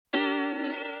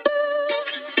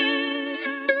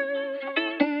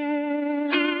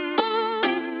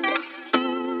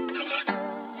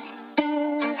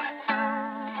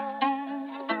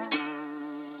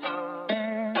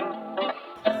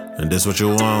this what you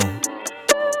want?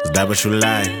 Is that what you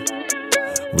like?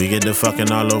 We get the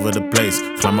fucking all over the place.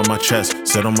 Climb on my chest,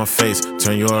 sit on my face,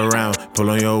 turn you around, pull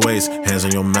on your waist, hands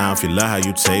on your mouth, you love how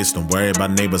you taste. Don't worry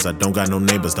about neighbors, I don't got no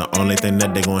neighbors. The only thing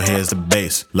that they gon' hear is the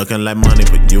bass. Looking like money,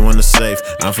 put you in the safe.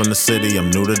 I'm from the city, I'm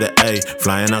new to the A.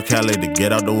 Flying out Cali to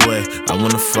get out the way. I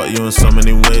wanna fuck you in so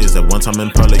many ways. That one time in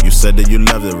public, you said that you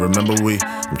loved it. Remember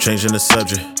I'm changing the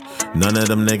subject. None of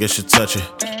them niggas should touch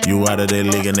it. You out of their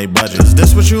league and they budget. Is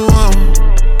this what you want?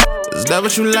 Is that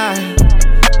what you like?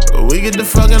 We get the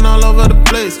fucking all over the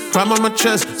place. Climb on my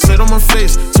chest, sit on my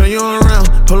face, turn you around,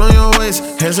 pull on your waist,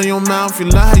 hands on your mouth, you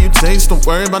love how you taste. Don't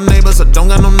worry about neighbors, I don't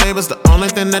got no neighbors. The only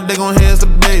thing that they gon' hear is the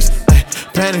bass. Ay,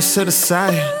 panties to the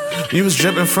side, you was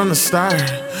dripping from the start.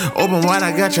 Open wide,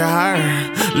 I got you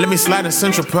higher. Let me slide in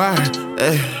Central Park.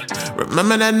 Ay,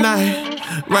 remember that night?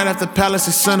 Right after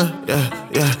Palace Center,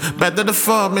 yeah. Back to the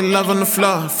fall, me love on the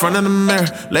floor, front of the mirror,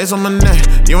 lace on my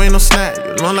neck. You ain't no snack,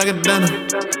 you look like a dinner.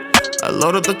 I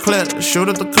load up the clip, shoot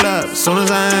at the club. As soon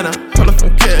as I enter, pull up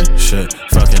from kid. Shit,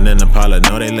 fucking in the parlor,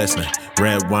 know they listening.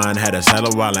 Red wine had us hella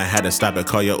wildin', had to stop and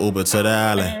call your Uber to the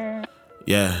island.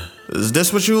 Yeah, is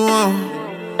this what you want?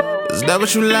 Is that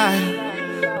what you like?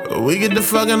 We get the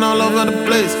fucking all over the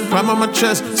place. Climb on my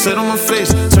chest, sit on my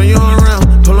face, turn you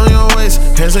around, pull on your waist,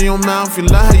 hands on your mouth, you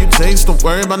love how you taste. Don't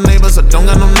worry about neighbors, I don't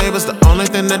got no neighbors. The only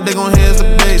thing that they gon' hear is the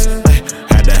bass.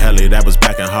 Had the heli, that was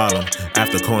back in Harlem.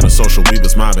 After corner social, we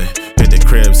was mobbing. Hit the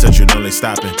crib, said you'd only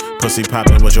stopping. Pussy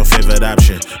popping was your favorite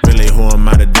option. Really, who am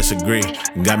I to disagree?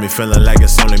 Got me feeling like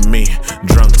it's only me.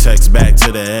 Drunk text back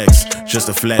to the ex, just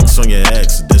a flex on your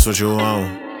ex. This what you want?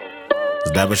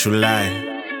 Is that what you like?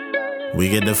 We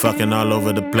get the fucking all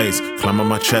over the place. Climb on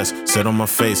my chest, sit on my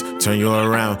face, turn you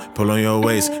around, pull on your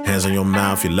waist, hands on your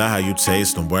mouth, you love how you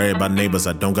taste. Don't worry about neighbors,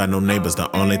 I don't got no neighbors.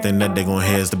 The only thing that they gon'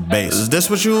 hear is the bass. Is this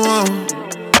what you want?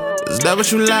 Is that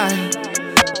what you like?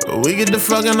 We get the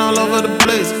fucking all over the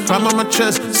place. Climb on my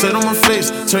chest, sit on my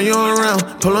face, turn you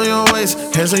around, pull on your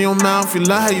waist, hands on your mouth, you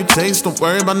love how you taste. Don't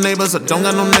worry about neighbors, I don't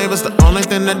got no neighbors. The only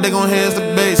thing that they gon' hear is the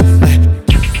bass.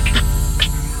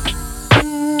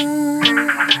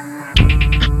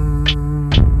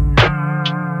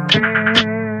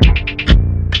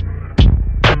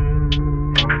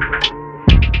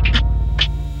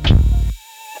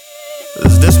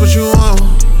 Is this what you want?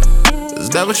 Is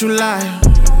that what you like?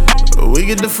 We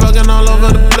get the fucking all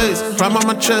over the place. Climb on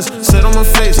my chest, sit on my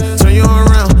face, turn you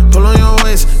around, pull on your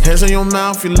waist, hands on your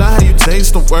mouth, you love how you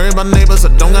taste. Don't worry about neighbors,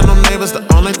 I don't got no neighbors. The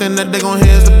only thing that they gon'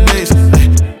 hear is the bass.